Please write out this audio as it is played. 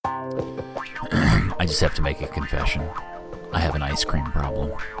just have to make a confession. I have an ice cream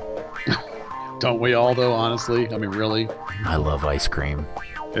problem. Don't we all, though, honestly? I mean, really? I love ice cream.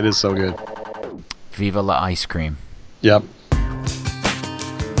 It is so good. Viva la ice cream. Yep.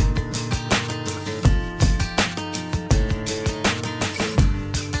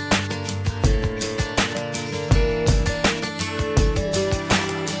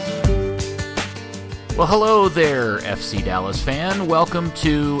 Well, hello there, FC Dallas fan. Welcome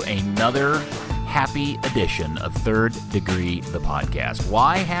to another happy edition of Third Degree, the podcast.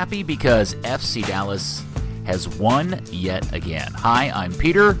 Why happy? Because FC Dallas has won yet again. Hi, I'm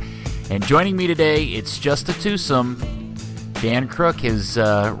Peter, and joining me today, it's just a twosome. Dan Crook has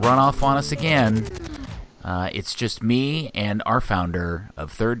run off on us again. It's just me and our founder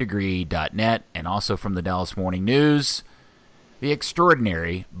of ThirdDegree.net, and also from the Dallas Morning News, the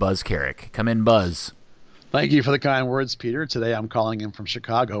extraordinary Buzz Carrick. Come in, Buzz. Thank you for the kind words, Peter. Today I'm calling in from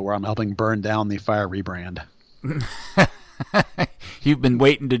Chicago, where I'm helping burn down the Fire rebrand. You've been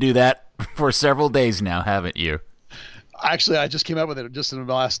waiting to do that for several days now, haven't you? Actually, I just came up with it just in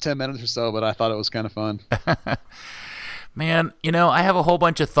the last 10 minutes or so, but I thought it was kind of fun. Man, you know, I have a whole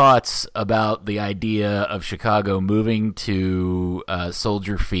bunch of thoughts about the idea of Chicago moving to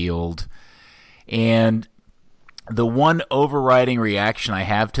Soldier Field, and the one overriding reaction I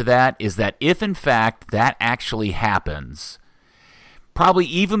have to that is that if, in fact, that actually happens, probably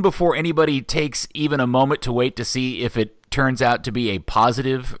even before anybody takes even a moment to wait to see if it turns out to be a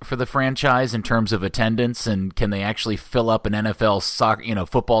positive for the franchise in terms of attendance and can they actually fill up an NFL soccer,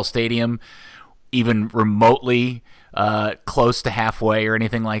 football stadium even remotely close to halfway or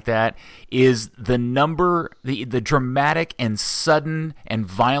anything like that, is the dramatic and sudden and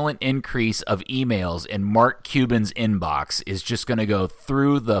violent increase of emails in Mark Cuban's inbox is just going to go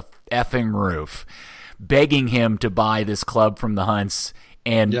through the effing roof, begging him to buy this club from the Hunts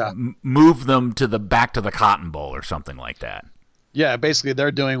and move them back to the Cotton Bowl or something like that. Yeah, basically they're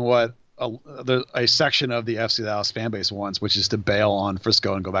doing what a section of the FC Dallas fan base wants, which is to bail on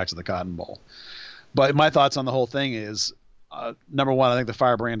Frisco and go back to the Cotton Bowl. But my thoughts on the whole thing is, number one, I think the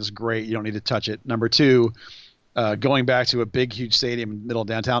Fire brand is great. You don't need to touch it. Number two, going back to a big, huge stadium in the middle of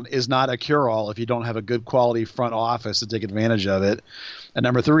downtown is not a cure-all if you don't have a good quality front office to take advantage of it. And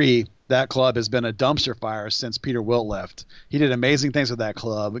number three, that club has been a dumpster fire since Peter Wilt left. He did amazing things with that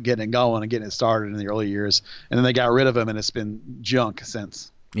club, getting it going and getting it started in the early years. And then they got rid of him, and it's been junk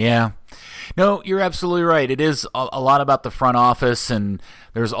since. Yeah. No, you're absolutely right. It is a lot about the front office, and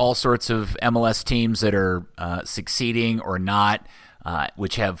there's all sorts of MLS teams that are succeeding or not,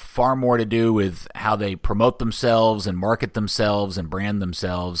 which have far more to do with how they promote themselves and market themselves and brand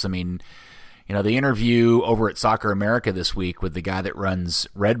themselves. I mean, the interview over at Soccer America this week with the guy that runs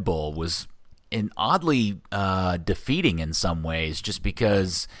Red Bull was oddly defeating in some ways, just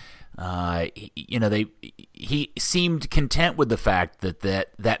because he seemed content with the fact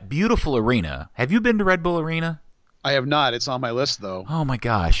that beautiful arena. Have you been to Red Bull Arena? I have not. It's on my list, though. Oh, my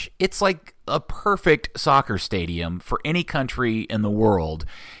gosh. It's like a perfect soccer stadium for any country in the world,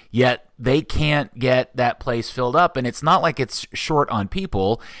 yet they can't get that place filled up, and it's not like it's short on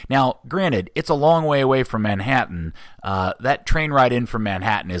people. Now, granted, it's a long way away from Manhattan. That train ride in from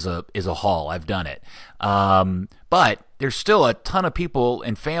Manhattan is a haul. I've done it. But there's still a ton of people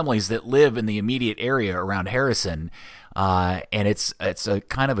and families that live in the immediate area around Harrison, and it's a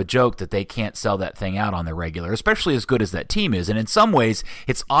kind of a joke that they can't sell that thing out on the regular, especially as good as that team is. And in some ways,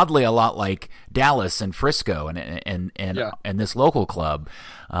 it's oddly a lot like Dallas and Frisco and this local club.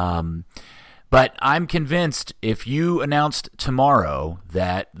 But I'm convinced if you announced tomorrow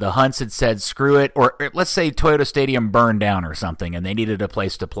that the Hunts had said screw it, or let's say Toyota Stadium burned down or something and they needed a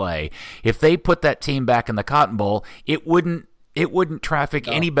place to play, if they put that team back in the Cotton Bowl, it wouldn't traffic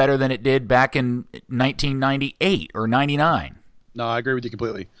any better than it did back in 1998 or 99. No, I agree with you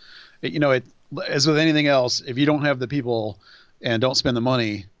completely. As with anything else, if you don't have the people and don't spend the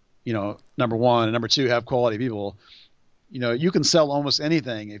money, number one, and number two, have quality people, you can sell almost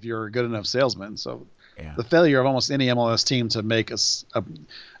anything if you're a good enough salesman. So the failure of almost any MLS team to make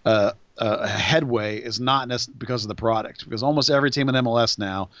a headway is not necessarily because of the product, because almost every team in MLS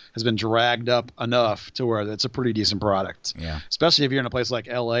now has been dragged up enough to where it's a pretty decent product. Yeah. Especially if you're in a place like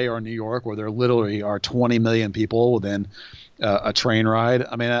LA or New York, where there literally are 20 million people within a train ride.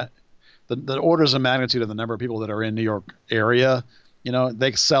 I mean, the orders of magnitude of the number of people that are in New York area,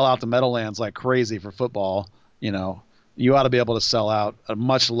 they sell out the Meadowlands like crazy for football. You ought to be able to sell out at a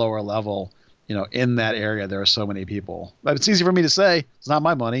much lower level. In that area, there are so many people. But it's easy for me to say. It's not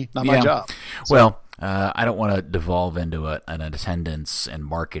my money, not my job. So, well, I don't want to devolve into an attendance and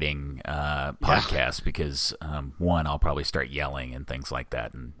marketing podcast because, one, I'll probably start yelling and things like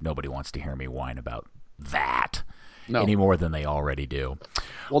that, and nobody wants to hear me whine about that No. any more than they already do.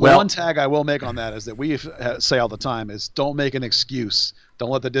 Well, the one tag I will make on that is that we say all the time is don't make an excuse. Don't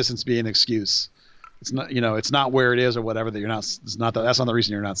let the distance be an excuse. It's not, it's not where it is or whatever that you're not. It's not that's not the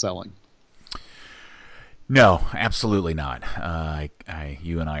reason you're not selling. No, absolutely not.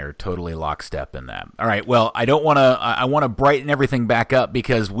 You and I are totally lockstep in that. All right. Well, I want to brighten everything back up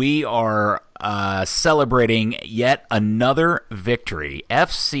because we are celebrating yet another victory.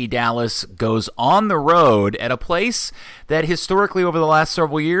 FC Dallas goes on the road at a place that historically over the last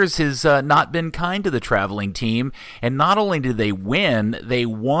several years has not been kind to the traveling team. And not only did they win, they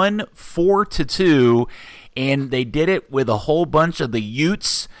won 4-2, and they did it with a whole bunch of the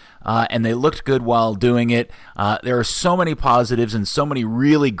Utes. And they looked good while doing it. There are so many positives and so many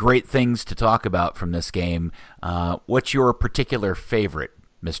really great things to talk about from this game. What's your particular favorite,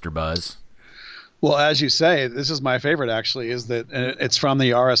 Mr. Buzz? Well, as you say, this is my favorite actually, is that it's from the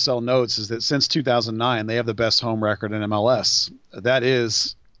RSL notes, is that since 2009, they have the best home record in MLS. That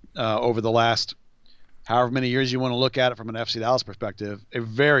is, over the last however many years you want to look at it from an FC Dallas perspective, a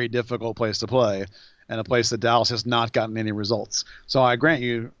very difficult place to play and a place that Dallas has not gotten any results. So I grant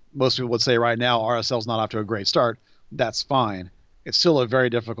you, most people would say right now RSL's not off to a great start. That's fine. It's still a very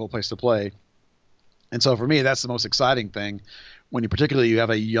difficult place to play. And so for me, that's the most exciting thing when you have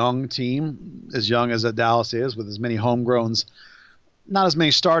a young team, as young as Dallas is, with as many homegrowns, not as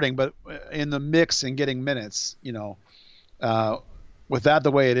many starting, but in the mix and getting minutes, with that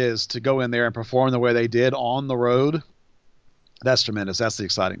the way it is, to go in there and perform the way they did on the road, that's tremendous. That's the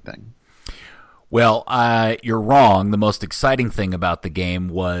exciting thing. Well, you're wrong. The most exciting thing about the game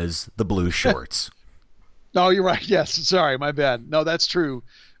was the blue shorts. No, you're right. Yes. Sorry, my bad. No, that's true.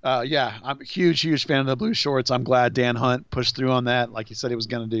 Yeah, I'm a huge fan of the blue shorts. I'm glad Dan Hunt pushed through on that like he said he was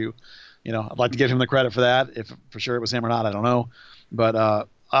going to do. I'd like to give him the credit for that. If for sure it was him or not, I don't know. But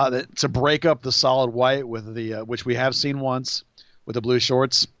to break up the solid white with the which we have seen once with the blue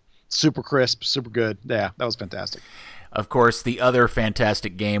shorts, super crisp, super good. Yeah, that was fantastic. Of course, the other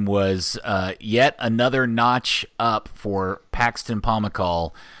fantastic game was yet another notch up for Paxton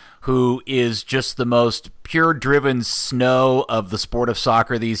Pomykal, who is just the most pure-driven snow of the sport of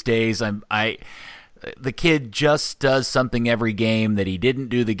soccer these days. The kid just does something every game that he didn't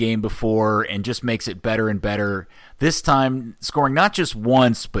do the game before and just makes it better and better. This time, scoring not just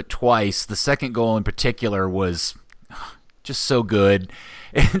once, but twice. The second goal in particular was just so good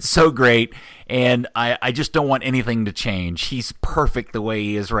and so great. And I just don't want anything to change. He's perfect the way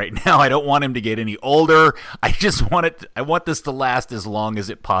he is right now. I don't want him to get any older. I want this to last as long as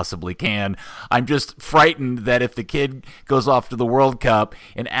it possibly can. I'm just frightened that if the kid goes off to the World Cup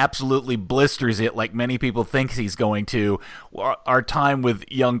and absolutely blisters it like many people think he's going to, our time with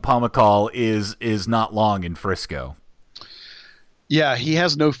young Pomykal is not long in Frisco. Yeah, he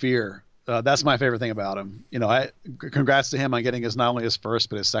has no fear. That's my favorite thing about him. Congrats to him on getting not only his first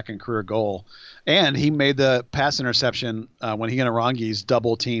but his second career goal, and he made the pass interception when he and Arangis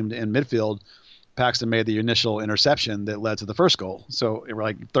double teamed in midfield. Paxton made the initial interception that led to the first goal. So it were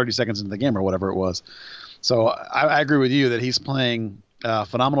like 30 seconds into the game or whatever it was. So I agree with you that he's playing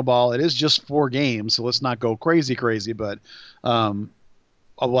phenomenal ball. It is just 4 games, so let's not go crazy. But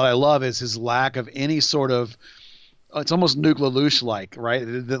what I love is his lack of any sort of. It's almost Nuke LaLoosh-like, right?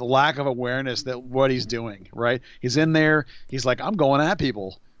 The lack of awareness that what he's doing, right? He's in there. He's like, I'm going at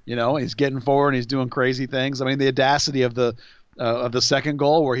people. He's getting forward and he's doing crazy things. I mean, the audacity of the second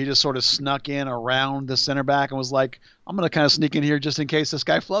goal where he just sort of snuck in around the center back and was like, I'm going to kind of sneak in here just in case this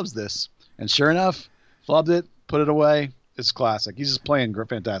guy flubs this. And sure enough, flubbed it, put it away. It's classic. He's just playing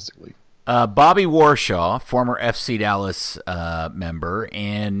fantastically. Bobby Warshaw, former FC Dallas member,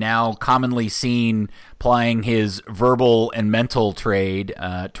 and now commonly seen plying his verbal and mental trade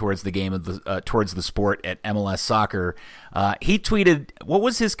towards the game of towards the sport at MLS Soccer. He tweeted, "What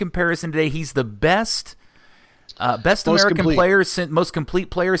was his comparison today? He's the best American player, most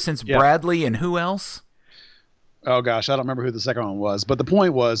complete player since Bradley, and who else?" Oh gosh, I don't remember who the second one was, but the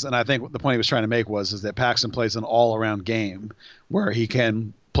point was, and I think the point he was trying to make is that Paxton plays an all-around game where he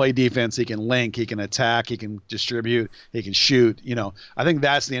can play defense, he can link, he can attack, he can distribute, he can shoot. I think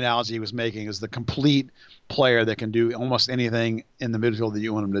that's the analogy he was making, is the complete player that can do almost anything in the midfield that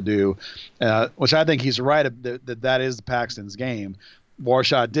you want him to do, which I think he's right that is Paxton's game.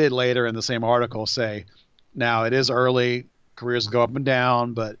 Warshaw did later in the same article say, now it is early, careers go up and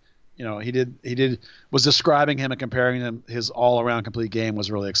down, but he was describing him and comparing him. His all-around complete game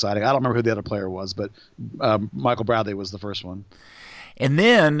was really exciting. I don't remember who the other player was, but Michael Bradley was the first one. And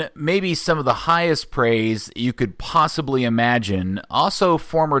then maybe some of the highest praise you could possibly imagine, also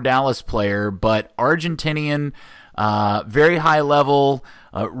former Dallas player, but Argentinian very high level,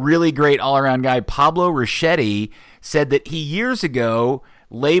 really great all-around guy. Pablo Ricchetti said that he years ago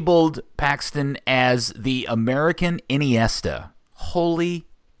labeled Paxton as the American Iniesta. Holy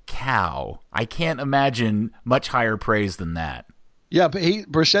cow. I can't imagine much higher praise than that. Yeah, but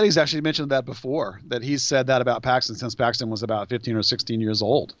Brichetti's actually mentioned that before, that he's said that about Paxton since Paxton was about 15 or 16 years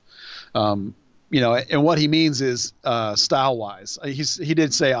old. And what he means is style-wise. He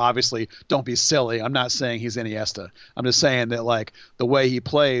did say, obviously, don't be silly. I'm not saying he's Iniesta. I'm just saying that, like, the way he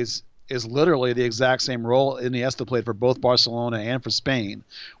plays is literally the exact same role Iniesta played for both Barcelona and for Spain,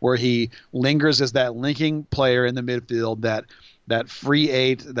 where he lingers as that linking player in the midfield, that free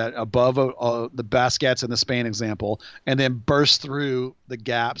eight, that above the Busquets in the Spain example, and then bursts through the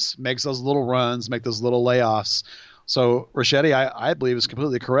gaps, makes those little runs, make those little layoffs. So Ricchetti, I believe, is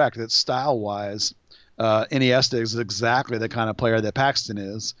completely correct that style-wise, Iniesta is exactly the kind of player that Paxton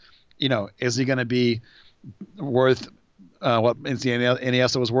is. Is he going to be worth what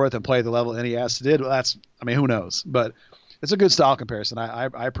Iniesta was worth and play at the level Iniesta did? Well, who knows? But it's a good style comparison. I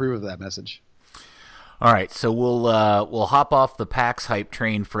approve of that message. All right, so we'll hop off the Pax hype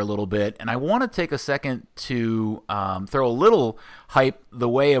train for a little bit, and I want to take a second to throw a little hype the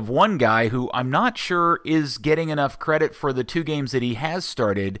way of one guy who I'm not sure is getting enough credit for the 2 games that he has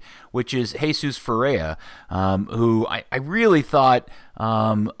started, which is Jesus Ferreira, who I really thought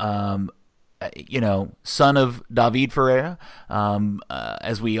son of David Ferreira,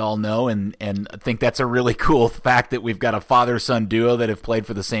 as we all know, and I think that's a really cool fact that we've got a father-son duo that have played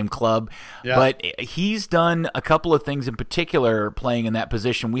for the same club. Yeah. But he's done a couple of things in particular playing in that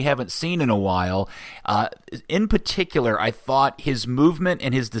position we haven't seen in a while. In particular, I thought his movement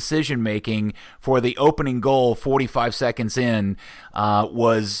and his decision-making for the opening goal 45 seconds in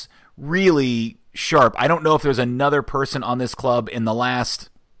was really sharp. I don't know if there's another person on this club in the last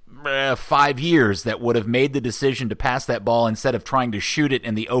 5 years that would have made the decision to pass that ball instead of trying to shoot it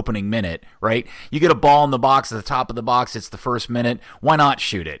in the opening minute, right? You get a ball in the box at the top of the box, it's the first minute, why not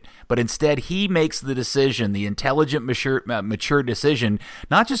shoot it? But instead, he makes the decision, the intelligent, mature decision,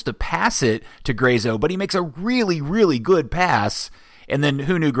 not just to pass it to Grazo, but he makes a really, really good pass, and then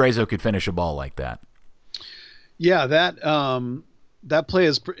who knew Grazo could finish a ball like that? Yeah, that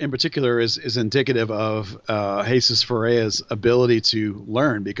play in particular is indicative of Jesus Ferreira's ability to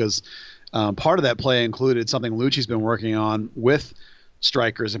learn, because part of that play included something Lucci's been working on with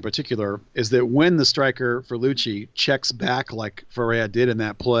strikers in particular, is that when the striker for Lucci checks back like Ferreira did in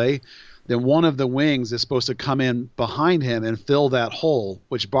that play, then one of the wings is supposed to come in behind him and fill that hole,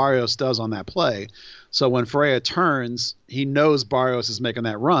 which Barrios does on that play. So when Ferreira turns, he knows Barrios is making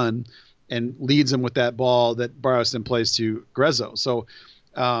that run and leads him with that ball that Barrios then plays to Grazo. So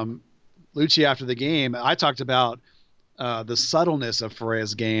Lucci, after the game, I talked about the subtleness of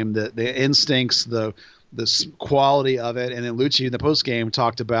Ferreira's game, the instincts, the quality of it. And then Lucci in the post-game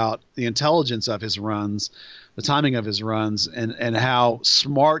talked about the intelligence of his runs, the timing of his runs, and how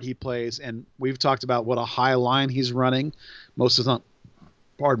smart he plays. And we've talked about what a high line he's running most of the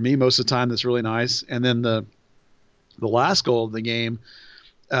time. That's really nice. And then the last goal of the game,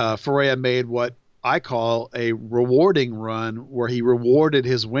 Ferreira made what I call a rewarding run, where he rewarded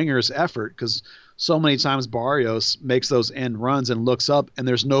his winger's effort, because so many times Barrios makes those end runs and looks up and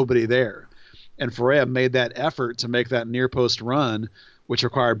there's nobody there. And Ferreira made that effort to make that near post run, which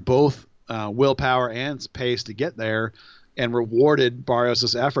required both willpower and pace to get there, and rewarded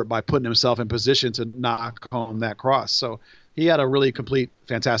Barrios' effort by putting himself in position to knock home that cross. So he had a really complete,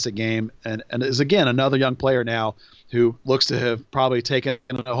 fantastic game, and is, again, another young player now who looks to have probably taken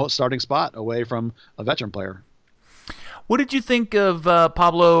a starting spot away from a veteran player. What did you think of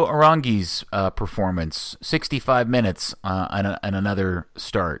Pablo Arangui's performance? 65 minutes and another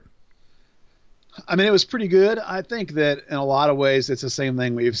start. I mean, it was pretty good. I think that in a lot of ways, it's the same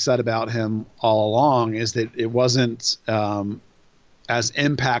thing we've said about him all along, is that it wasn't as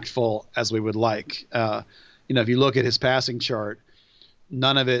impactful as we would like. If you look at his passing chart,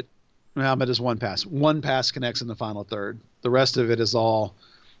 none of it, but just one pass. One pass connects in the final third. The rest of it is all,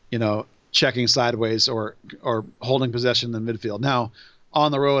 checking sideways or holding possession in the midfield. Now,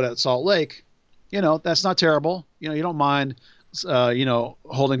 on the road at Salt Lake, that's not terrible. You don't mind,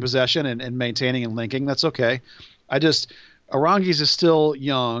 holding possession and maintaining and linking. That's okay. Arangui's is still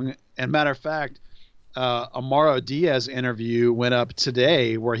young. And matter of fact, Amaro Diaz interview went up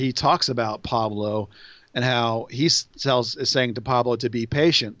today where he talks about Pablo and how is saying to Pablo to be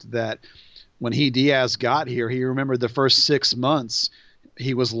patient, that when Diaz got here, he remembered the first 6 months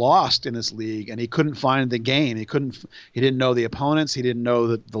he was lost in this league and he couldn't find the game. He didn't know the opponents. He didn't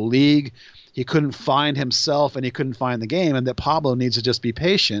know the league. He couldn't find himself and he couldn't find the game, and that Pablo needs to just be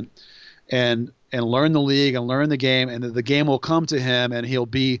patient. And and learn the league and learn the game, and the game will come to him, and he'll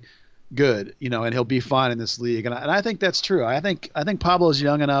be good, and he'll be fine in this league. And I think that's true. I think Pablo's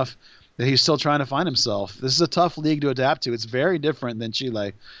young enough that he's still trying to find himself. This is a tough league to adapt to. It's very different than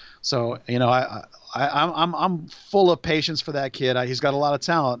Chile. So, I'm full of patience for that kid. He's got a lot of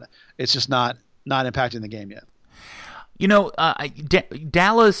talent. It's just not impacting the game yet.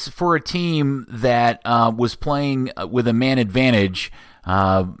 Dallas, for a team that was playing with a man advantage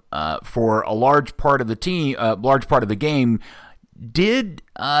for a large part of the game, did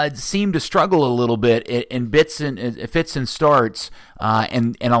seem to struggle a little bit in fits and starts,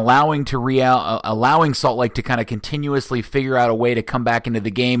 and allowing Salt Lake to kind of continuously figure out a way to come back into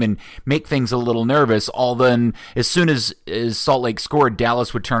the game and make things a little nervous. Although as soon as Salt Lake scored,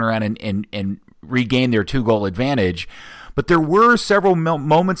 Dallas would turn around and regain their 2-goal advantage. But there were several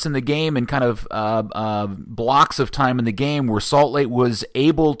moments in the game and kind of blocks of time in the game where Salt Lake was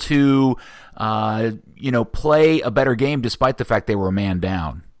able to play a better game despite the fact they were a man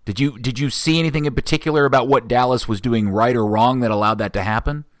down. Did you see anything in particular about what Dallas was doing right or wrong that allowed that to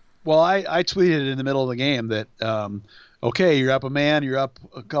happen? Well, I tweeted in the middle of the game that, okay, you're up a man, you're up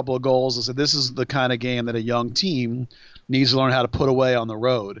a couple of goals. I said, this is the kind of game that a young team needs to learn how to put away on the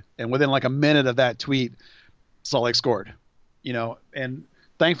road. And within like a minute of that tweet, Salt Lake scored. And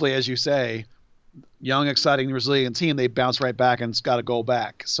thankfully, as you say, young, exciting, resilient team, they bounce right back and got a goal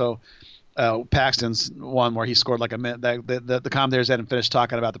back. So Paxton's one where he scored like a minute. The commentators hadn't finished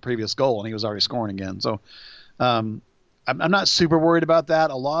talking about the previous goal, and he was already scoring again. So I'm not super worried about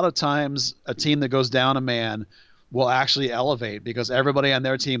that. A lot of times, a team that goes down a man will actually elevate because everybody on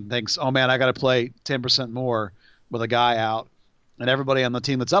their team thinks, oh, man, I got to play 10% more with a guy out. And everybody on the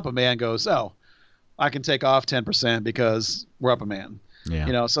team that's up a man goes, oh, I can take off 10% because we're up a man.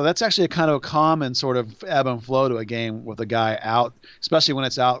 Yeah. So that's actually a kind of a common sort of ebb and flow to a game with a guy out, especially when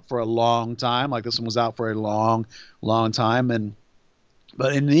it's out for a long time. Like this one was out for a long, long time.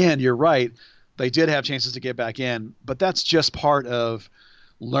 But in the end, you're right. They did have chances to get back in, but that's just part of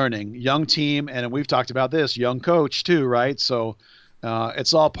learning. Young team, and we've talked about this, young coach too, right? So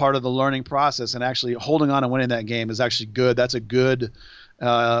it's all part of the learning process, and actually holding on and winning that game is actually good. That's a good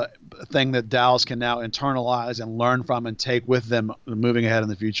thing that Dallas can now internalize and learn from and take with them moving ahead in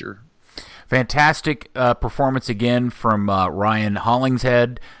the future. Fantastic performance again from Ryan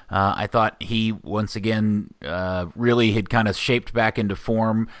Hollingshead. I thought he once again really had kind of shaped back into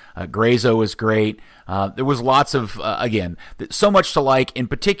form. Grazo was great. There was lots of, again, so much to like. In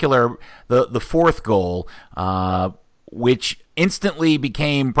particular, the fourth goal, which instantly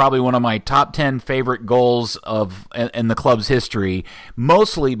became probably one of my top 10 favorite goals in the club's history,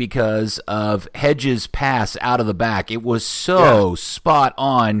 mostly because of Hedges' pass out of the back. It was so spot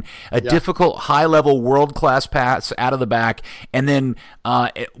on, difficult, high-level, world-class pass out of the back, and then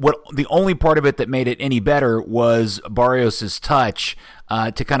the only part of it that made it any better was Barrios' touch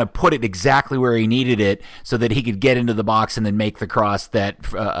to kind of put it exactly where he needed it so that he could get into the box and then make the cross that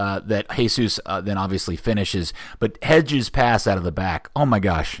Jesus then obviously finishes. But Hedges' pass out of the back, oh my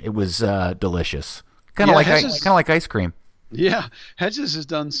gosh, it was delicious. Kind of like ice cream. Yeah, Hedges has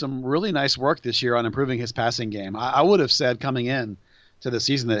done some really nice work this year on improving his passing game. I would have said coming in to the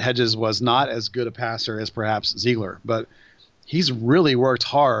season that Hedges was not as good a passer as perhaps Ziegler, but he's really worked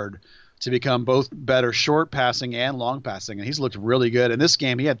hard to become both better short passing and long passing, and he's looked really good. In this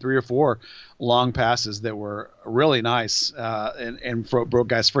game, he had 3 or 4 long passes that were really nice and broke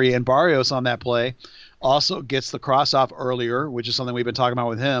guys free. And Barrios on that play also gets the cross off earlier, which is something we've been talking about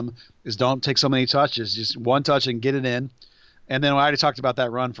with him, is don't take so many touches, just one touch and get it in. And then I already talked about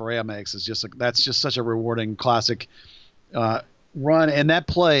that run Ferreira makes. That's just such a rewarding classic run. And that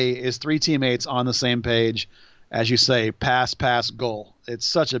play is 3 teammates on the same page, as you say, pass, goal. It's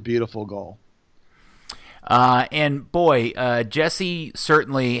such a beautiful goal. And boy, Jesse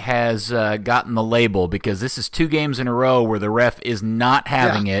certainly has gotten the label, because this is 2 games in a row where the ref is not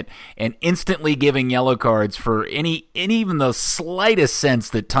having it and instantly giving yellow cards for even the slightest sense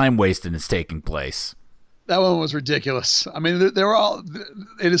that time wasted is taking place. That one was ridiculous. I mean,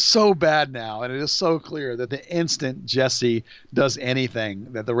 it is so bad now, and it is so clear that the instant Jesse does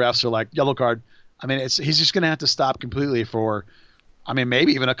anything, that the refs are like, yellow card. I mean, he's just going to have to stop completely for,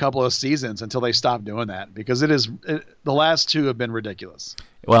 maybe even a couple of seasons until they stop doing that, because the last 2 have been ridiculous.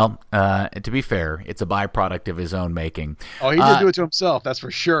 Well, to be fair, it's a byproduct of his own making. Oh, he did do it to himself. That's for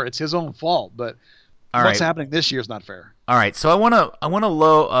sure. It's his own fault. But what's happening this year is not fair. All right, so I want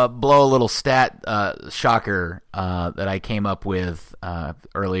to blow a little stat shocker that I came up with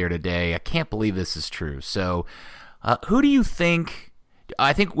earlier today. I can't believe this is true. So, who do you think?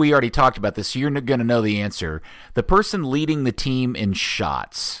 I think we already talked about this, so you're going to know the answer. The person leading the team in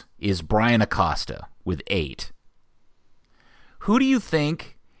shots is Brian Acosta with 8. Who do you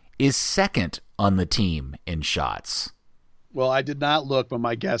think is second on the team in shots? Well, I did not look, but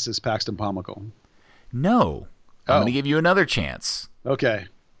my guess is Paxton Pomykal. No. I'm going to give you another chance. Okay.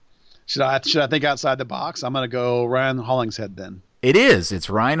 Should I think outside the box? I'm going to go Ryan Hollingshead then. It is. It's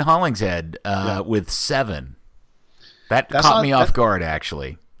Ryan Hollingshead with 7. That's caught me off guard,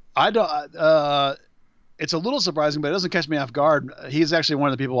 actually. I don't. It's a little surprising, but it doesn't catch me off guard. He's actually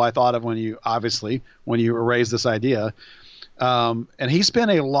one of the people I thought of when you raised this idea. And he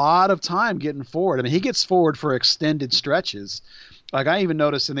spent a lot of time getting forward. I mean, he gets forward for extended stretches. Like I even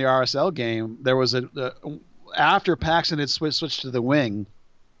noticed in the RSL game, there was after Paxton had switched to the wing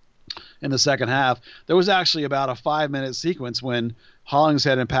in the second half, there was actually about a 5-minute sequence when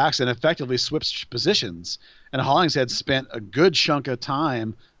Hollingshead and Paxton effectively switched positions. And Hollingshead spent a good chunk of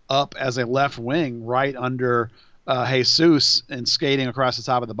time up as a left wing right under Jesus and skating across the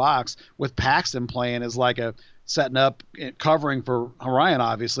top of the box, with Paxton playing as like a setting up, covering for Ryan,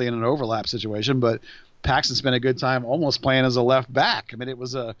 obviously, in an overlap situation. But Paxton spent a good time almost playing as a left back. I mean, it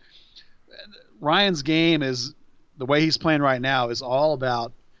was Ryan's game is the way he's playing right now is all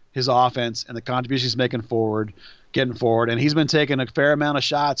about his offense and the contributions he's making forward, getting forward. And he's been taking a fair amount of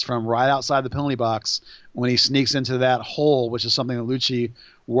shots from right outside the penalty box when he sneaks into that hole, which is something that Lucci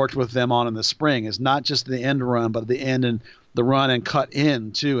worked with them on in the spring. Is not just the end run, but the end and the run and cut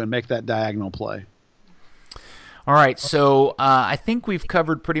in too and make that diagonal play. All right, so I think we've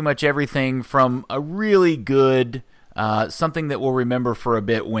covered pretty much everything from a really good something that we'll remember for a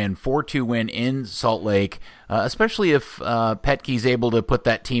bit win, 4-2 win in Salt Lake, especially if Petke's able to put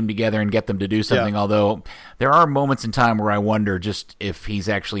that team together and get them to do something, although there are moments in time where I wonder just if he's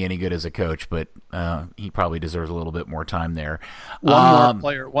actually any good as a coach, but he probably deserves a little bit more time there. One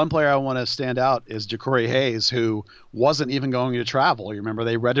player I want to stand out is Ja'Cory Hayes, who wasn't even going to travel. You remember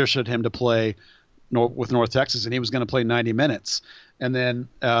they registered him to play with North Texas, and he was going to play 90 minutes. And then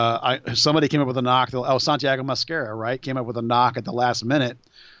somebody came up with a knock. Santiago Mascara, right, came up with a knock at the last minute.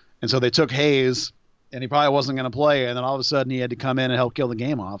 And so they took Hayes, and he probably wasn't going to play. And then all of a sudden he had to come in and help kill the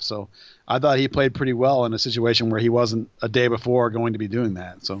game off. So I thought he played pretty well in a situation where he wasn't a day before going to be doing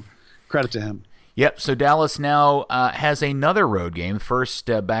that. So credit to him. Yep, so Dallas now has another road game, first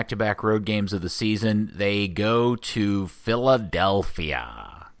back-to-back road games of the season. They go to Philadelphia.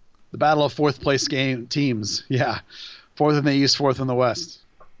 The battle of fourth-place teams, yeah. 4th in the East, 4th in the West.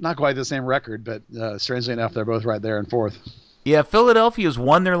 Not quite the same record, but strangely enough, they're both right there in 4th. Yeah, Philadelphia's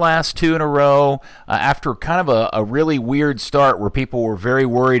won their last 2 in a row after kind of a really weird start where people were very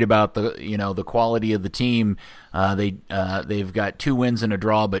worried about the quality of the team. They've got 2 wins and a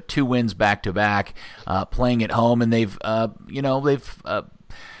draw, but 2 wins back to back, playing at home, and they've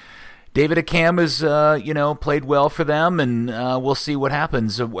David Accam has, played well for them, and we'll see what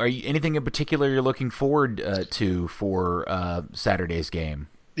happens. Anything in particular you're looking forward to for Saturday's game?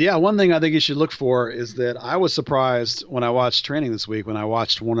 Yeah, one thing I think you should look for is that I was surprised when I watched training this week, when I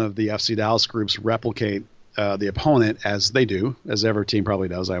watched one of the FC Dallas groups replicate the opponent, as they do, as every team probably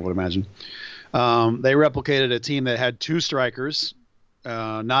does, I would imagine. They replicated a team that had 2 strikers,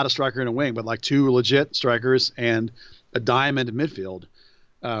 not a striker and a wing, but like 2 legit strikers and a diamond midfield.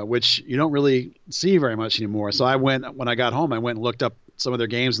 Which you don't really see very much anymore. So when I got home, I went and looked up some of their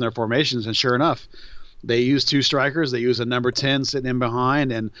games and their formations, and sure enough, they use 2 strikers. They use a number 10 sitting in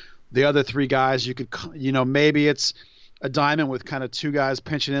behind, and the other 3 guys, you could, maybe it's a diamond with kind of 2 guys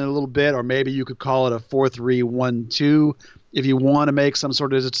pinching in a little bit, or maybe you could call it a 4-3-1-2 if you want to make some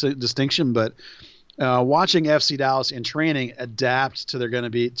sort of distinction. But watching FC Dallas in training adapt to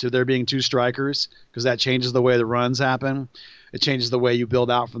there being 2 strikers, because that changes the way the runs happen. It changes the way you build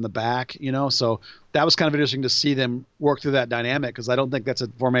out from the back, So that was kind of interesting to see them work through that dynamic, because I don't think that's a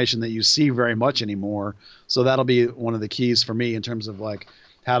formation that you see very much anymore. So that'll be one of the keys for me in terms of like,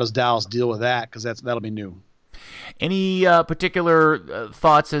 how does Dallas deal with that? Because that'll be new. Any particular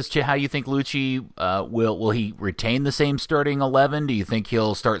thoughts as to how you think Lucci will he retain the same starting 11? Do you think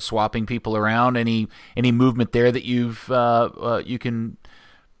he'll start swapping people around? Any movement there that you can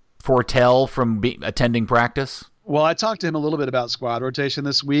foretell from attending practice? Well, I talked to him a little bit about squad rotation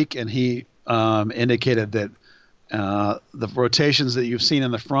this week, and he indicated that the rotations that you've seen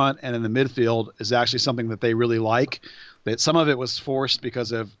in the front and in the midfield is actually something that they really like. That some of it was forced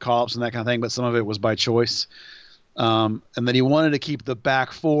because of call-ups and that kind of thing, but some of it was by choice. And then he wanted to keep the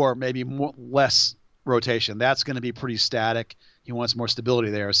back 4 maybe less rotation. That's going to be pretty static. He wants more stability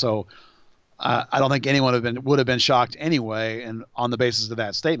there. So I don't think anyone would have been shocked anyway. And on the basis of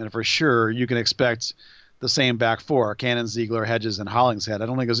that statement, for sure, you can expect the same back four: Cannon, Ziegler, Hedges, and Hollingshead. I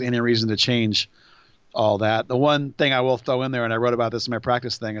don't think there's any reason to change all that. The one thing I will throw in there, and I wrote about this in my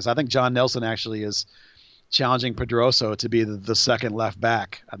practice thing, is I think John Nelson actually is challenging Pedroso to be the second left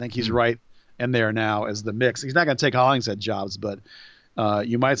back. I think he's right in there now as the mix. He's not going to take Hollingshead jobs, but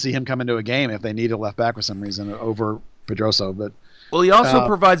you might see him come into a game if they need a left back for some reason over Pedroso. But well, he also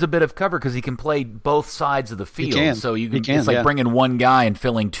provides a bit of cover because he can play both sides of the field. He can. So it's like bringing one guy and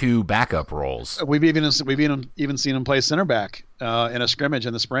filling two backup roles. We've even seen him play center back in a scrimmage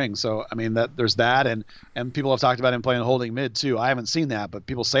in the spring. So I mean there's that, and people have talked about him playing holding mid too. I haven't seen that, but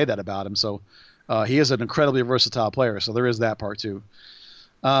people say that about him. So he is an incredibly versatile player. So there is that part too.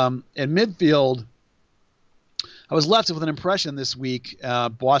 In midfield, I was left with an impression this week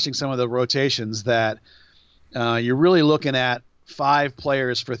watching some of the rotations that you're really looking at 5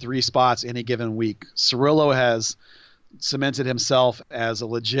 players for 3 spots any given week. Cirillo has cemented himself as a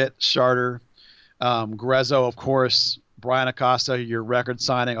legit starter. Grezzo, of course. Brian Acosta, your record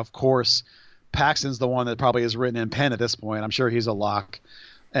signing, of course. Paxton's the one that probably is written in pen at this point. I'm sure he's a lock.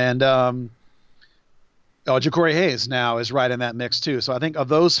 And Ja'Cory Hayes now is right in that mix too. So I think of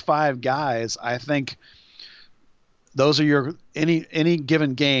those 5 guys, I think those are your any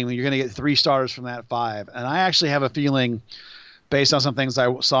given game, you're going to get 3 starters from that 5. And I actually have a feeling, based on some things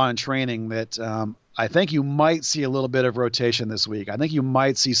I saw in training, that I think you might see a little bit of rotation this week. I think you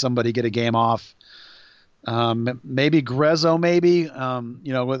might see somebody get a game off. Maybe Grezzo,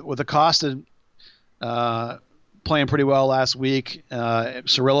 with Acosta playing pretty well last week,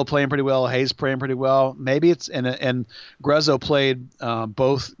 Cirillo playing pretty well, Hayes playing pretty well. Maybe it's and Grezzo played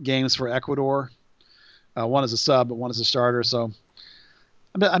both games for Ecuador. One as a sub, but one as a starter. So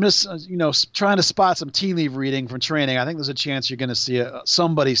I'm just trying to spot some tea leaf reading from training. I think there's a chance you're going to see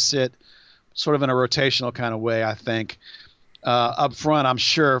somebody sit sort of in a rotational kind of way. I think up front, I'm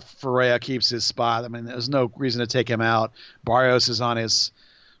sure Ferreira keeps his spot. I mean, there's no reason to take him out. Barrios is on his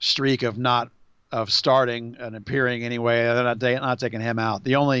streak of starting and appearing anyway. They're not taking him out.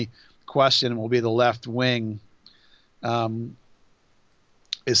 The only question will be the left wing.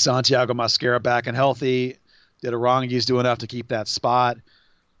 Is Santiago Mosquera back and healthy? Did Aranguiz do enough to keep that spot?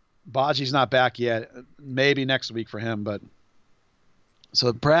 Baji's not back yet. Maybe next week for him, but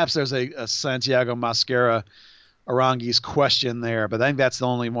so perhaps there's a Santiago Mosquera Aranguiz question there, but I think that's the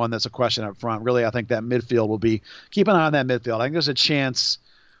only one that's a question up front. Really, I think that midfield will be keep an eye on that midfield. I think there's a chance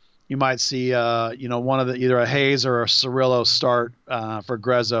you might see one of the either a Hayes or a Cirillo start for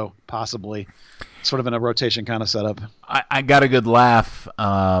Grezzo, possibly. Sort of in a rotation kind of setup. I got a good laugh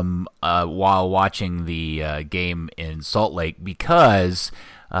while watching the game in Salt Lake because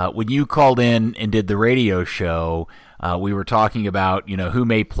when you called in and did the radio show, we were talking about who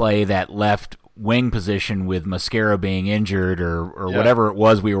may play that left wing position with Mosquera being injured or whatever it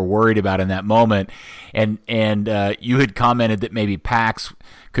was we were worried about in that moment, and you had commented that maybe Pax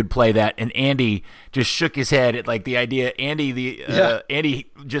could play that, and Andy just shook his head at like the idea.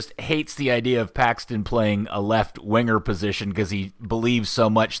 Andy just hates the idea of Paxton playing a left winger position because he believes so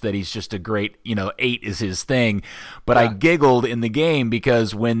much that he's just a great 8 is his thing. But I giggled in the game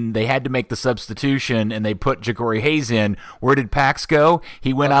because when they had to make the substitution and they put Ja'Cory Hayes in, where did Pax go?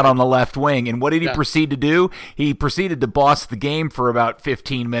 He went out on the left wing, and what did he proceed to do? He proceeded to boss the game for about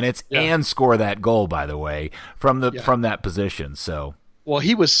 15 minutes and score that goal, by the way, from that position. So. Well,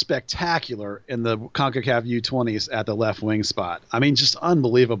 he was spectacular in the CONCACAF U20s at the left wing spot. I mean, just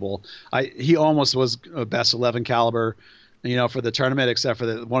unbelievable. He almost was a best 11 caliber, for the tournament, except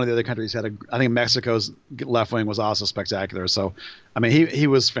for one of the other countries had I think Mexico's left wing was also spectacular. So, I mean, he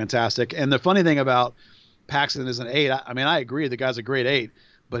was fantastic. And the funny thing about Paxton is an 8. I agree, the guy's a great 8,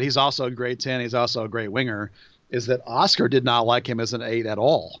 but he's also a great 10. He's also a great winger. Is that Oscar did not like him as an 8 at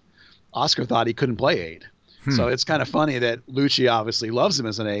all. Oscar thought he couldn't play 8. So it's kind of funny that Lucci obviously loves him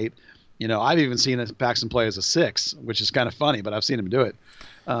as an 8. I've even seen Paxton play as a 6, which is kind of funny, but I've seen him do it.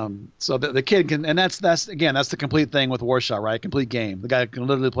 So the kid can, and that's the complete thing with Warshaw, right? Complete game. The guy can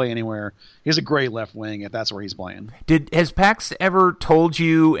literally play anywhere. He's a great left wing if that's where he's playing. Has Pax ever told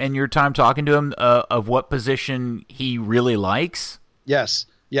you in your time talking to him of what position he really likes? Yes.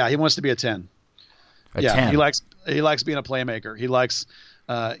 Yeah, he wants to be a 10. 10. He likes being a playmaker. He likes,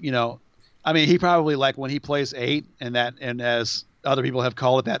 he probably when he plays 8 and as other people have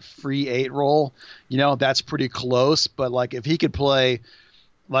called it that free 8 role, that's pretty close. But if he could play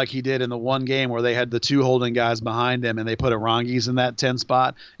like he did in the one game where they had the 2 holding guys behind him and they put Aranguiz in that 10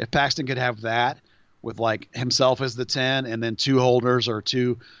 spot, if Paxton could have that with himself as the 10 and then 2 holders or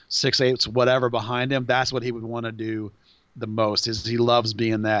 2 6/8s, whatever behind him, that's what he would want to do the most. He loves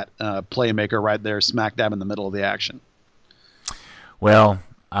being that playmaker right there, smack dab in the middle of the action. Well,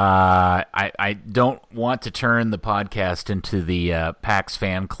 I don't want to turn the podcast into the PAX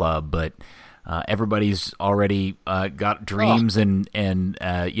fan club, but everybody's already got dreams and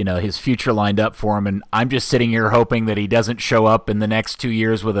his future lined up for him, and I'm just sitting here hoping that he doesn't show up in the next 2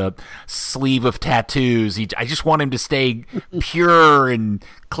 years with a sleeve of tattoos. I just want him to stay pure and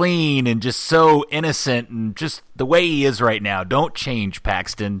clean and just so innocent and just the way he is right now. Don't change,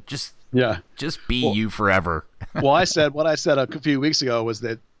 Paxton. Just be you forever. Well, what I said a few weeks ago was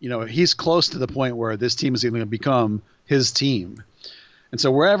that he's close to the point where this team is going to become his team. And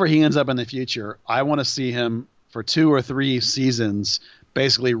so wherever he ends up in the future, I want to see him for 2 or 3 seasons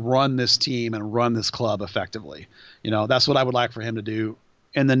basically run this team and run this club effectively. That's what I would like for him to do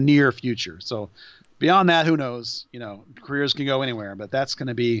in the near future. So beyond that, who knows? Careers can go anywhere, but that's going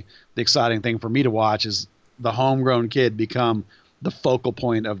to be the exciting thing for me to watch is the homegrown kid become the focal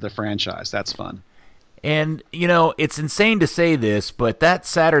point of the franchise. That's fun. And, it's insane to say this, but last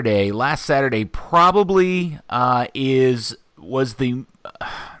Saturday probably was the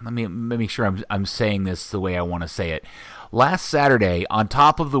let me make sure I'm saying this the way I want to say it. Last Saturday, on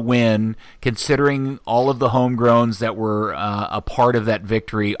top of the win, considering all of the homegrowns that were a part of that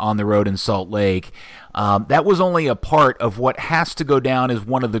victory on the road in Salt Lake, that was only a part of what has to go down as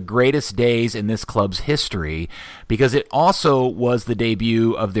one of the greatest days in this club's history, because it also was the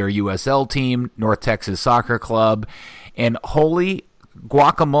debut of their USL team, North Texas Soccer Club, and holy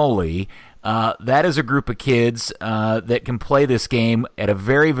guacamole, that is a group of kids that can play this game at a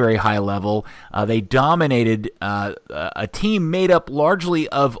very, very high level. They dominated a team made up largely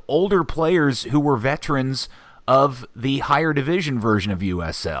of older players who were veterans of the higher division version of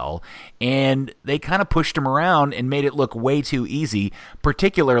USL, and they kind of pushed them around and made it look way too easy,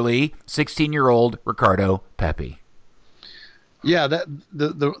 particularly 16-year-old Ricardo Pepi. Yeah, that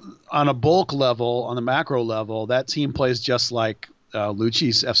the on a bulk level, on the macro level, that team plays just like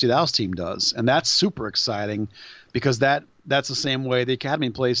Lucci's FC Dallas team does, and that's super exciting because that's the same way the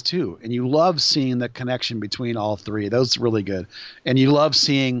academy plays too. And you love seeing the connection between all three. That's really good, and you love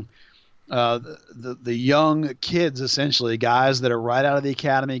seeing the young kids, essentially guys that are right out of the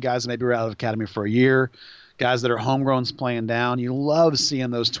academy, guys that maybe were out of the academy for a year, guys that are homegrowns playing down. You love seeing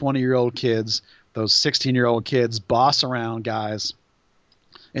those 20-year-old kids, those 16-year-old kids boss around guys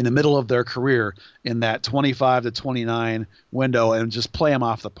in the middle of their career in that 25 to 29 window and just play them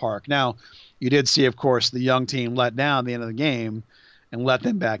off the park. Now, you did see, of course, the young team let down at the end of the game and let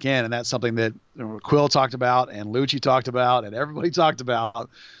them back in, and that's something that Quill talked about and Lucci talked about and everybody talked about,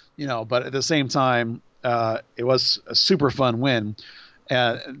 but at the same time, it was a super fun win.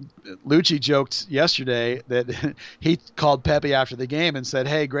 Lucci joked yesterday that he called Pepi after the game and said,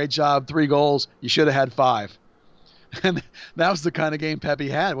 "Hey, great job, 3 goals. You should have had 5." And that was the kind of game Pepi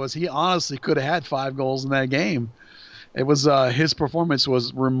had. Was he honestly could have had 5 goals in that game. It was his performance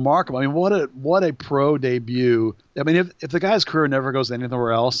was remarkable. I mean, what a pro debut. I mean, if the guy's career never goes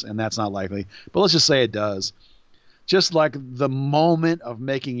anywhere else, and that's not likely, but let's just say it does. Just like the moment of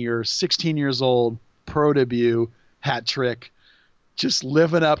making your 16 years old pro debut hat trick, just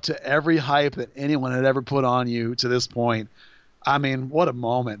living up to every hype that anyone had ever put on you to this point. I mean, what a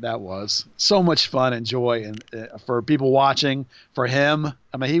moment that was. So much fun and joy and for people watching, for him.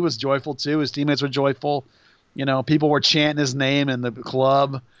 I mean, he was joyful too. His teammates were joyful. People were chanting his name in the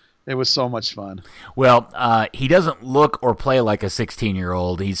club. It was so much fun. Well, he doesn't look or play like a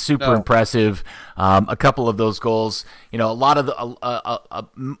 16-year-old. He's super impressive. A couple of those goals, a lot of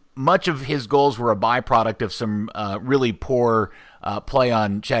much of his goals were a byproduct of some really poor play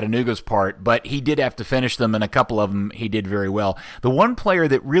on Chattanooga's part, but he did have to finish them, and a couple of them he did very well. The one player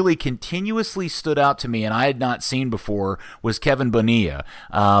that really continuously stood out to me and I had not seen before was Kevin Bonilla.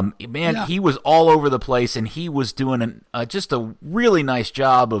 He was all over the place, and he was doing just a really nice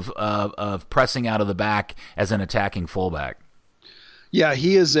job of pressing out of the back as an attacking fullback. Yeah,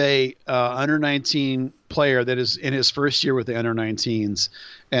 he is a under-19 player that is in his first year with the under-19s,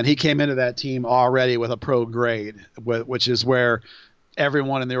 and he came into that team already with a pro grade, which is where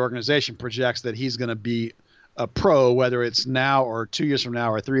everyone in the organization projects that he's going to be a pro, whether it's now or 2 years from now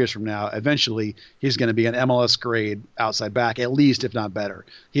or 3 years from now. Eventually, he's going to be an MLS grade outside back, at least, if not better.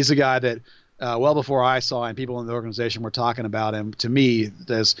 He's a guy that well before I saw him, people in the organization were talking about him. To me,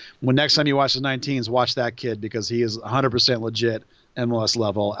 when next time you watch the 19s, watch that kid because he is 100% legit MLS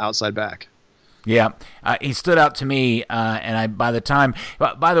level outside back. Yeah, he stood out to me, and by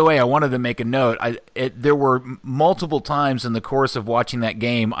the way, I wanted to make a note. There were multiple times in the course of watching that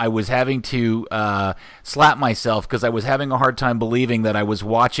game, I was having to slap myself because I was having a hard time believing that I was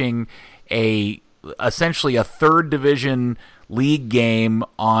watching a essentially a third division league game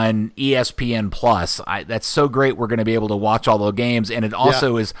on ESPN Plus. That's so great. We're going to be able to watch all the games, and it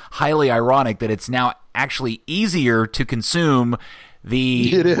also is highly ironic that it's now actually easier to consume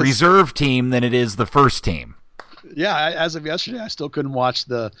the reserve team than it is the first team. Yeah, as of yesterday, I still couldn't watch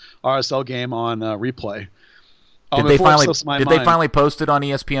the RSL game on replay. Did they finally post it on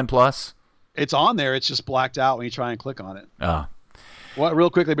ESPN Plus? It's on there. It's just blacked out when you try and click on it. Oh. Well, real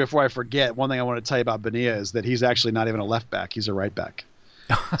quickly before I forget, one thing I want to tell you about Bonilla is that he's actually not even a left back. He's a right back.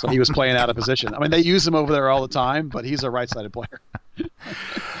 So he was playing out of position. I mean, they use him over there all the time, but he's a right-sided player.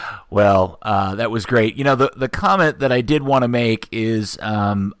 Well, that was great. You know, the comment that I did want to make is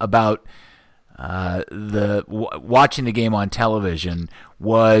about watching the game on television.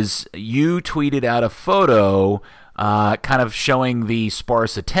 Was you tweeted out a photo kind of showing the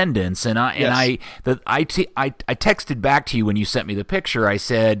sparse attendance, and I texted back to you when you sent me the picture. I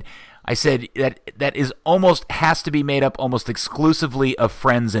said that is almost has to be made up almost exclusively of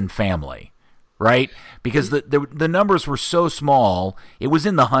friends and family, right? Because the numbers were so small, it was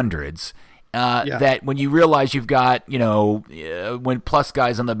in the hundreds. That when you realize you've got, when plus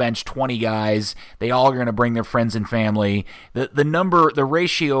guys on the bench, 20 guys, they all are going to bring their friends and family. The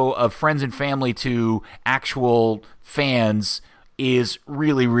ratio of friends and family to actual fans is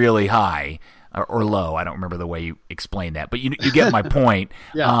really, really high or low. I don't remember the way you explained that, but you get my point.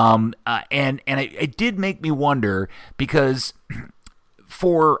 And it did make me wonder because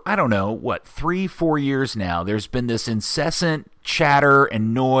for, I don't know, 3-4 years now, there's been this incessant chatter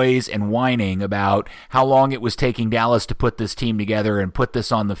and noise and whining about how long it was taking Dallas to put this team together and put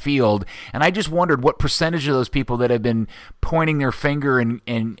this on the field. And I just wondered what percentage of those people that have been pointing their finger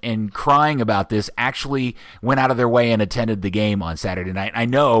and crying about this actually went out of their way and attended the game on Saturday night. I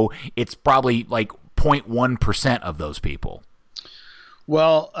know it's probably like 0.1% of those people.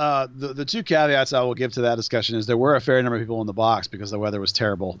 Well, the two caveats I will give to that discussion is there were a fair number of people in the box because the weather was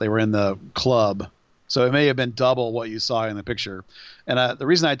terrible. They were in the club, so it may have been double what you saw in the picture. And the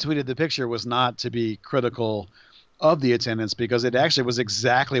reason I tweeted the picture was not to be critical of the attendance because it actually was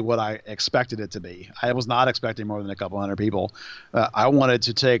exactly what I expected it to be. I was not expecting more than a couple hundred people. I wanted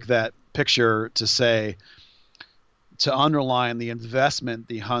to take that picture to underline the investment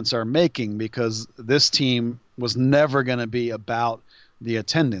the Hunts are making because this team was never going to be about the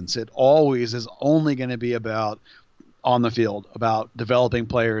attendance. It always is only going to be about on the field, about developing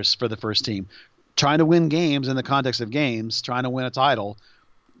players for the first team, trying to win games in the context of games, trying to win a title.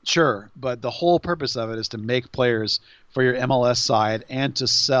 Sure. But the whole purpose of it is to make players for your MLS side and to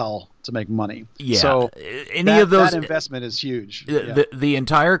sell to make money. Yeah. So that investment is huge. The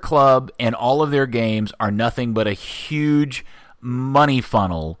entire club and all of their games are nothing but a huge money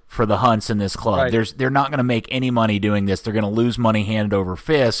funnel for the Hunts in this club. Right. They're not going to make any money doing this. They're going to lose money hand over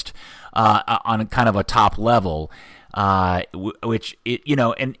fist on kind of a top level. And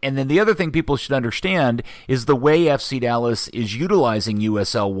then the other thing people should understand is the way FC Dallas is utilizing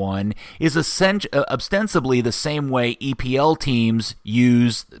USL 1 is ostensibly the same way EPL teams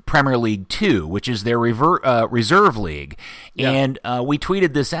use Premier League 2, which is their reserve league. Yeah. And we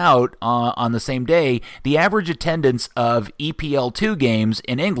tweeted this out on the same day. The average attendance of EPL 2 games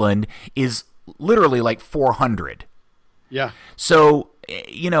in England is literally like 400. Yeah. So,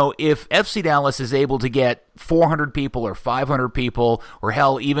 if FC Dallas is able to get 400 people or 500 people, or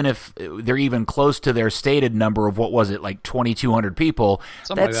hell, even if they're even close to their stated number of, what was it, like 2,200 people,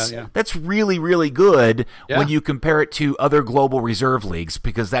 that's really, really good when you compare it to other global reserve leagues,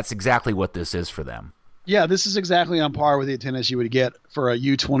 because that's exactly what this is for them. Yeah, this is exactly on par with the attendance you would get for a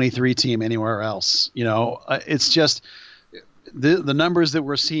U23 team anywhere else. It's just the numbers that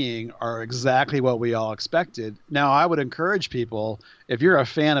we're seeing are exactly what we all expected. Now, I would encourage people, if you're a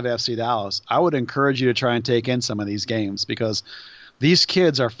fan of FC Dallas, I would encourage you to try and take in some of these games because these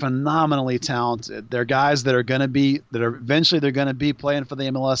kids are phenomenally talented. They're guys that are eventually going to be playing for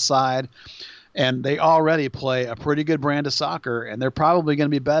the MLS side, and they already play a pretty good brand of soccer, and they're probably going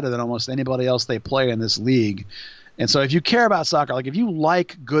to be better than almost anybody else they play in this league. And so if you care about soccer, like if you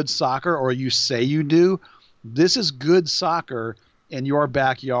like good soccer or you say you do, this is good soccer in your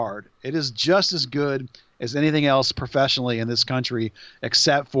backyard. It is just as good as anything else professionally in this country,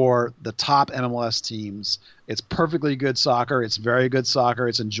 except for the top MLS teams. It's perfectly good soccer. It's very good soccer.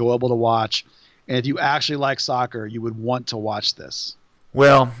 It's enjoyable to watch. And if you actually like soccer, you would want to watch this.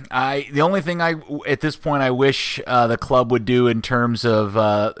 Well, the only thing at this point I wish the club would do in terms of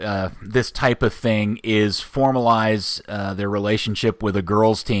this type of thing is formalize their relationship with a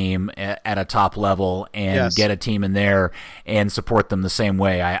girls team at a top level and get a team in there and support them the same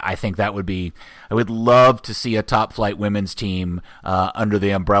way. I think that would be. I would love to see a top flight women's team under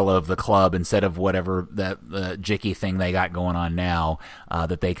the umbrella of the club instead of whatever that jicky thing they got going on now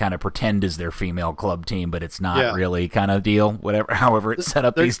that they kind of pretend is their female club team, but it's not really kind of deal. However it's set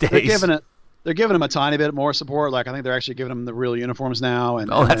up these days. They're giving them a tiny bit more support. Like I think they're actually giving them the real uniforms now and,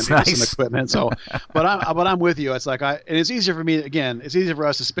 that's nice. Some equipment. So, but I'm with you. It's like and it's easier for me. Again, it's easier for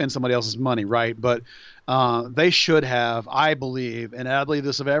us to spend somebody else's money, right? But they should have, I believe, and I believe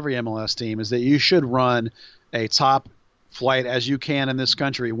this of every MLS team, is that you should run a top flight as you can in this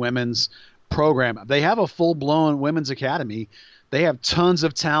country women's program. They have a full blown women's academy. They have tons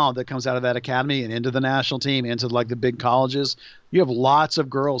of talent that comes out of that academy and into the national team, into like the big colleges. You have lots of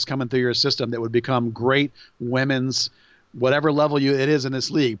girls coming through your system that would become great women's, whatever level it is in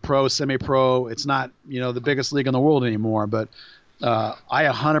this league, pro, semi-pro. It's not, the biggest league in the world anymore, but I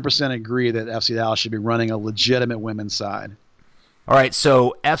 100% agree that FC Dallas should be running a legitimate women's side. All right,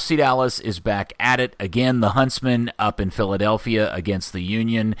 so FC Dallas is back at it again. The Huntsmen up in Philadelphia against the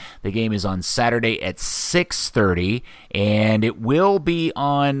Union. The game is on Saturday at 6:30, and it will be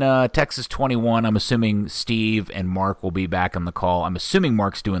on Texas 21. I'm assuming Steve and Mark will be back on the call. I'm assuming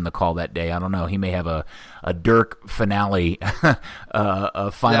Mark's doing the call that day. I don't know. He may have a Dirk finale,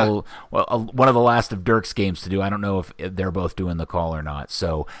 a final, one of the last of Dirk's games to do. I don't know if they're both doing the call or not.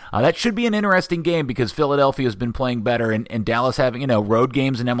 So that should be an interesting game because Philadelphia has been playing better, and Dallas having, road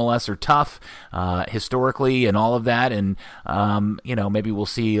games in MLS are tough historically and all of that. And, maybe we'll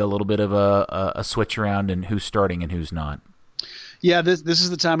see a little bit of a switch around and who's starting and who's not. Yeah, this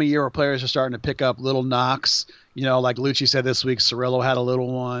is the time of year where players are starting to pick up little knocks. Like Lucci said this week, Cirillo had a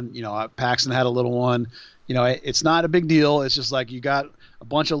little one. Paxton had a little one. It's not a big deal. It's just like you got a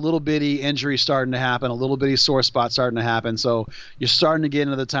bunch of little bitty injuries starting to happen, a little bitty sore spot starting to happen. So you're starting to get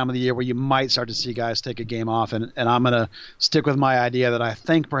into the time of the year where you might start to see guys take a game off. And I'm going to stick with my idea that I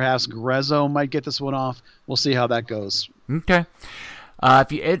think perhaps Grezzo might get this one off. We'll see how that goes. Okay.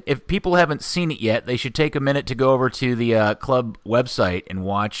 If people haven't seen it yet, they should take a minute to go over to the club website and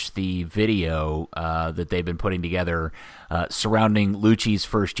watch the video that they've been putting together surrounding Lucci's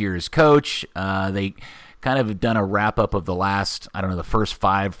first year as coach. They kind of done a wrap-up of the last, the first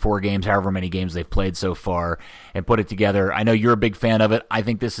 4 games, however many games they've played so far, and put it together. I know you're a big fan of it. I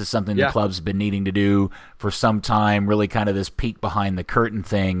think this is something the club's been needing to do for some time, really kind of this peek behind the curtain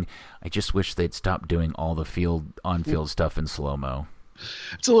thing. I just wish they'd stop doing all the on-field stuff in slow-mo.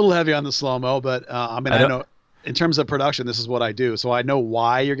 It's a little heavy on the slow-mo, but I know in terms of production, this is what I do. So I know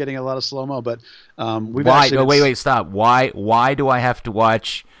why you're getting a lot of slow-mo, but wait, stop. Why do I have to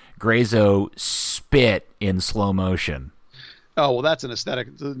watch Grezzo spit in slow motion? Oh, well, that's an aesthetic.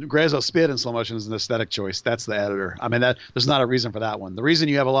 Grezzo spit in slow motion is an aesthetic choice. That's the editor. There's not a reason for that one. The reason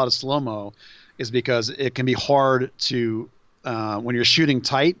you have a lot of slow-mo is because it can be hard to, when you're shooting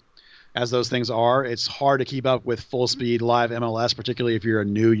tight, as those things are, it's hard to keep up with full speed live MLS, particularly if you're a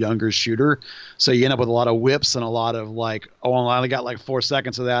new, younger shooter. So you end up with a lot of whips and a lot of I only got 4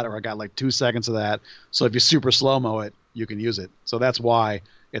 seconds of that, or I got 2 seconds of that. So if you super slow-mo it, you can use it. So that's why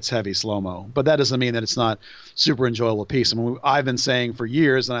it's heavy slow-mo. But that doesn't mean that it's not super enjoyable piece. I've been saying for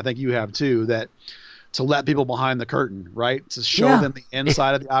years, and I think you have too, that to let people behind the curtain, right? To show them the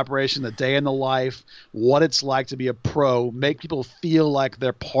inside of the operation, the day in the life, what it's like to be a pro, make people feel like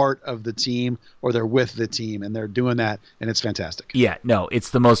they're part of the team or they're with the team, and they're doing that, and it's fantastic. Yeah, no,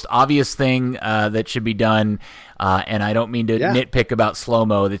 it's the most obvious thing that should be done, and I don't mean to nitpick about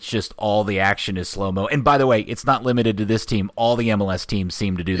slow-mo. It's just all the action is slow-mo. And by the way, it's not limited to this team. All the MLS teams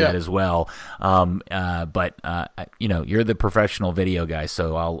seem to do that as well. But you're the professional video guy,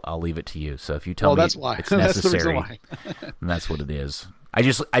 so I'll leave it to you. So if you tell me that's why. It's necessary, that's the reason why. and that's what it is. I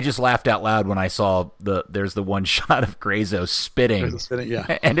just laughed out loud when I saw there's the one shot of Grezzo spitting,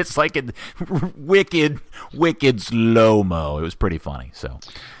 and it's like a wicked slow-mo. It was pretty funny. So,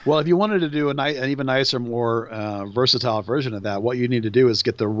 well, if you wanted to do an even nicer, more versatile version of that, what you need to do is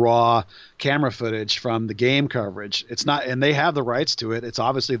get the raw camera footage from the game coverage. It's not, and they have the rights to it. It's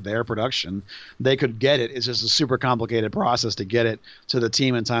obviously their production. They could get it. It's just a super complicated process to get it to the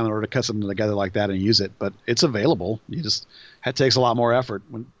team in time in order to cut something together like that and use it. But it's available. It takes a lot more effort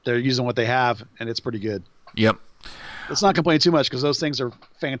when they're using what they have, and it's pretty good. Yep. let's not complain too much because those things are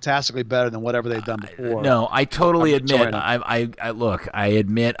fantastically better than whatever they've done before. No, I totally admit. I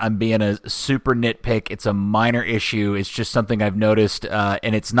admit I'm being a super nitpick. It's a minor issue. It's just something I've noticed,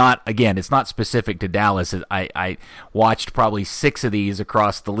 and it's not specific to Dallas. I watched probably 6 of these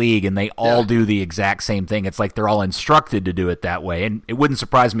across the league, and they all do the exact same thing. It's like they're all instructed to do it that way, and it wouldn't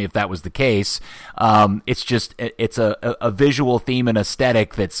surprise me if that was the case. It's just it's a visual theme and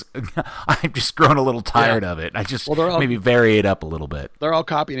aesthetic that's I've just grown a little tired of it. I just maybe vary it up a little bit. They're all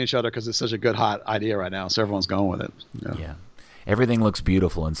copying each other because it's such a good hot idea right now, so everyone's going with it. Yeah. Everything looks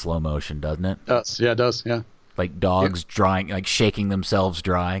beautiful in slow motion, doesn't it? It does. Like dogs drying, like shaking themselves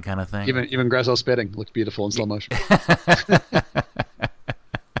dry, kind of thing. Even Grezzo spitting looks beautiful in slow motion.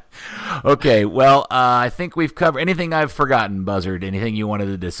 Okay, well, I think we've covered anything I've forgotten, Buzzard. Anything you wanted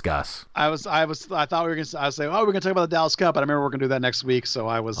to discuss? I thought we were gonna. I was saying, we're gonna talk about the Dallas Cup, but I remember we're gonna do that next week. So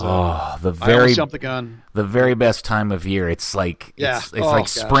I was. I almost jumped the gun. The very best time of year. It's like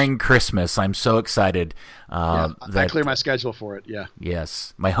spring Christmas. I'm so excited. I clear my schedule for it. Yeah.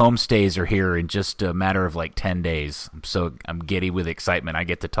 Yes, my home stays are here in just a matter of like 10 days. I'm giddy with excitement. I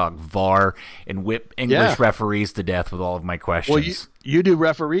get to talk VAR and whip English referees to death with all of my questions. Well, you do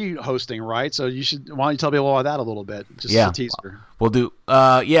referee hosting, right? So you should. Why don't you tell people about that a little bit? Just a teaser. We'll do.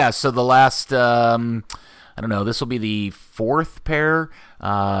 So the last. I don't know. This will be the 4th pair.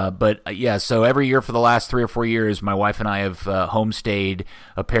 So every year for the last 3 or 4 years, my wife and I have homestayed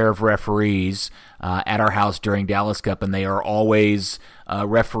a pair of referees at our house during Dallas Cup, and they are always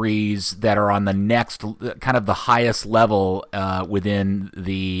referees that are on the next, kind of the highest level within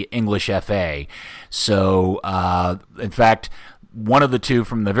the English FA. So, in fact, one of the two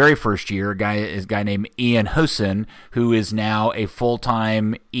from the very first year, a guy named Ian Husson, who is now a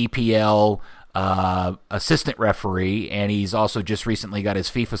full-time EPL assistant referee, and he's also just recently got his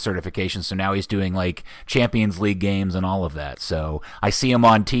FIFA certification, so now he's doing like Champions League games and all of that. So I see him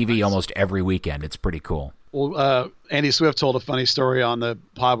on TV almost every weekend. It's pretty cool. Well, Andy Swift told a funny story on the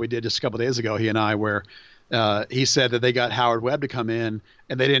pod we did just a couple of days ago, he and I, where he said that they got Howard Webb to come in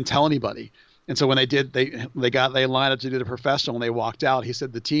and they didn't tell anybody. And so when they did, they lined up to do the professional, and they walked out. He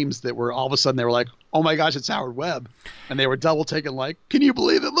said the teams that were all of a sudden they were like, "Oh my gosh, it's Howard Webb," and they were double taken. Like, can you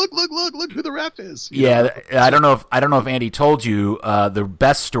believe it? Look who the ref is. You know? I don't know if Andy told you the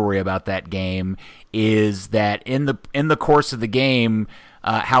best story about that game is that in the course of the game,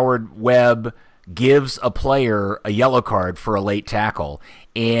 Howard Webb gives a player a yellow card for a late tackle,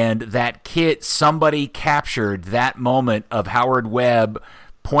 and somebody captured that moment of Howard Webb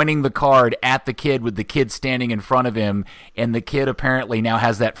pointing the card at the kid with the kid standing in front of him, and the kid apparently now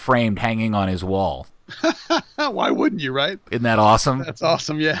has that framed hanging on his wall. Why wouldn't you, right? Isn't that awesome? That's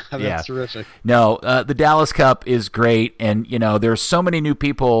awesome, yeah. That's terrific. No, the Dallas Cup is great, and there's so many new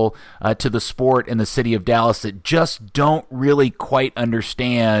people to the sport in the city of Dallas that just don't really quite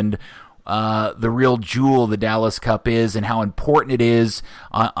understand the real jewel the Dallas Cup is and how important it is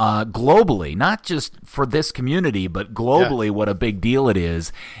globally, not just for this community, but globally what a big deal it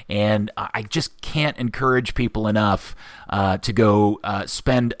is. And I just can't encourage people enough to go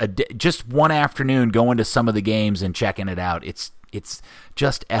spend just one afternoon going to some of the games and checking it out. It's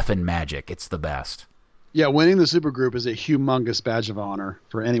just effing magic. It's the best. Yeah, winning the Super Group is a humongous badge of honor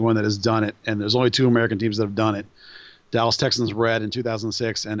for anyone that has done it, and there's only 2 American teams that have done it. Dallas Texans Red in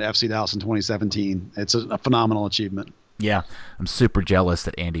 2006 and FC Dallas in 2017. It's a phenomenal achievement. Yeah, I'm super jealous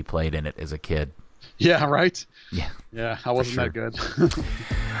that Andy played in it as a kid. Yeah, right? Yeah, I wasn't that good.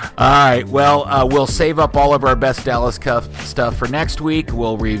 All right, well, we'll save up all of our best Dallas Cup stuff for next week.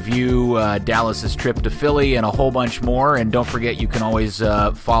 We'll review Dallas's trip to Philly and a whole bunch more. And don't forget, you can always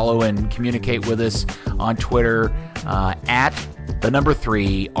follow and communicate with us on Twitter at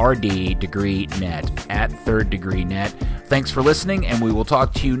 @3RD_net, at Third Degree Net. Thanks for listening, and we will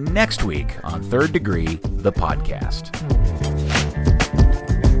talk to you next week on Third Degree, the podcast.